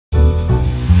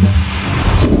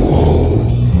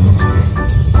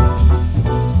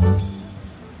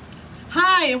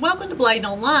Bladen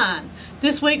Online.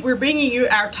 This week we're bringing you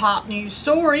our top news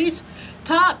stories.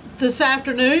 Top this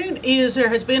afternoon is there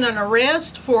has been an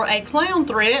arrest for a clown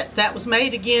threat that was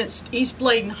made against East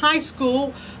Bladen High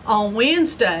School on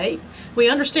Wednesday. We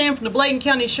understand from the Bladen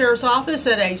County Sheriff's Office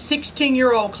that a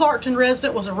 16-year-old Clarkton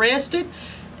resident was arrested,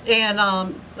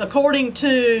 and according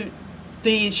to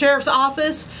the Sheriff's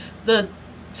Office, the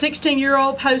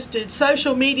 16-year-old posted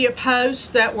social media posts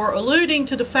that were alluding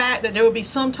to the fact that there would be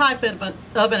some type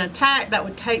of an attack that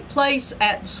would take place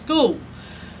at the school.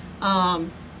 The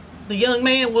young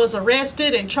man was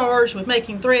arrested and charged with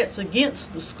making threats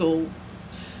against the school.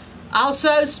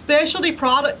 Also, Specialty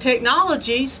Product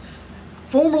Technologies,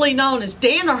 formerly known as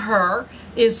Danaher,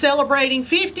 is celebrating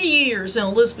 50 years in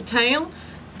Elizabethtown.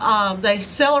 They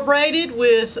celebrated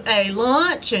with a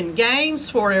lunch and games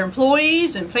for their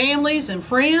employees and families and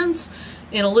friends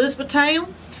in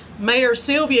Elizabethtown. Mayor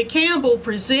Sylvia Campbell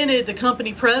presented the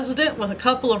company president with a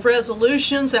couple of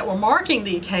resolutions that were marking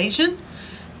the occasion.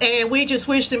 And we just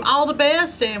wish them all the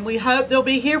best, and we hope they'll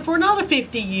be here for another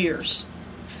 50 years.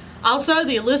 Also,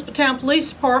 the Elizabethtown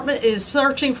Police Department is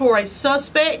searching for a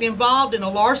suspect involved in a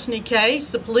larceny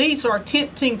case. The police are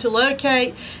attempting to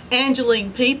locate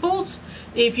Angeline Peoples.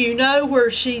 If you know where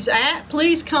she's at,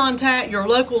 please contact your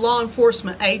local law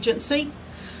enforcement agency.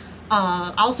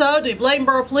 Also, the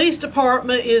Bladenboro Police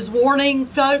Department is warning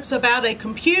folks about a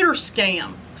computer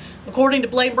scam. According to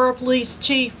Bladenboro Police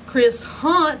Chief Chris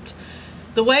Hunt,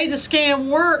 the way the scam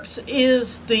works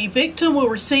is the victim will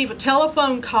receive a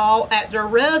telephone call at their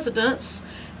residence,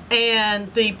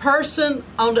 and the person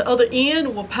on the other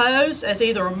end will pose as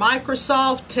either a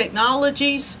Microsoft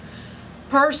Technologies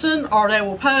person, or they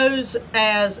will pose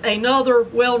as another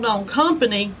well-known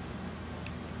company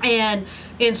and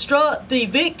instruct the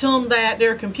victim that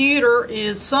their computer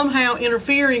is somehow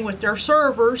interfering with their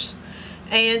servers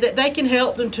and that they can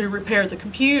help them to repair the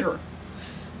computer.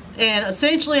 And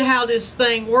essentially how this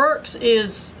thing works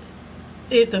is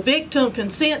if the victim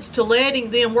consents to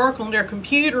letting them work on their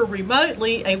computer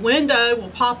remotely, a window will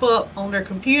pop up on their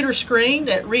computer screen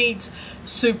that reads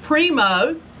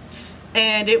Supremo,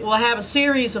 and it will have a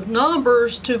series of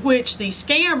numbers to which the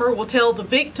scammer will tell the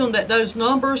victim that those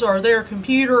numbers are their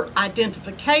computer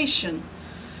identification.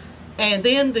 And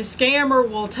then the scammer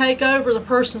will take over the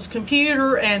person's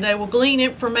computer, and they will glean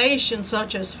information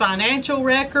such as financial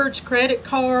records, credit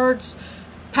cards,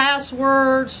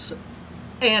 passwords,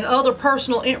 and other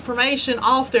personal information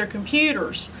off their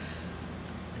computers.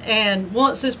 And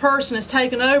once this person has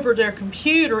taken over their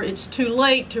computer, it's too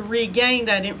late to regain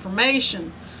that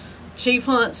information. Chief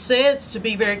Hunt says to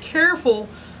be very careful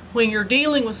when you're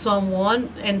dealing with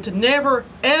someone and to never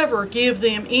ever give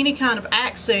them any kind of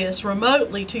access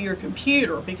remotely to your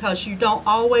computer, because you don't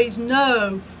always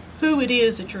know who it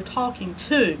is that you're talking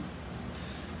to.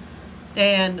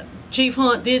 And Chief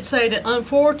Hunt did say that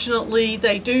unfortunately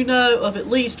they do know of at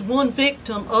least one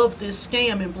victim of this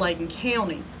scam in Bladen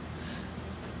County.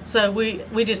 So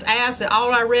we just ask that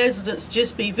all our residents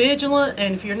just be vigilant,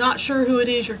 and if you're not sure who it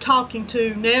is you're talking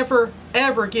to, never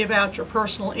ever give out your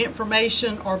personal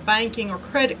information or banking or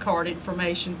credit card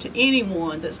information to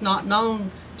anyone that's not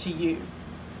known to you.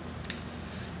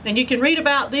 And you can read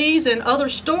about these and other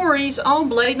stories on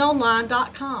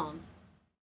BladenOnline.com.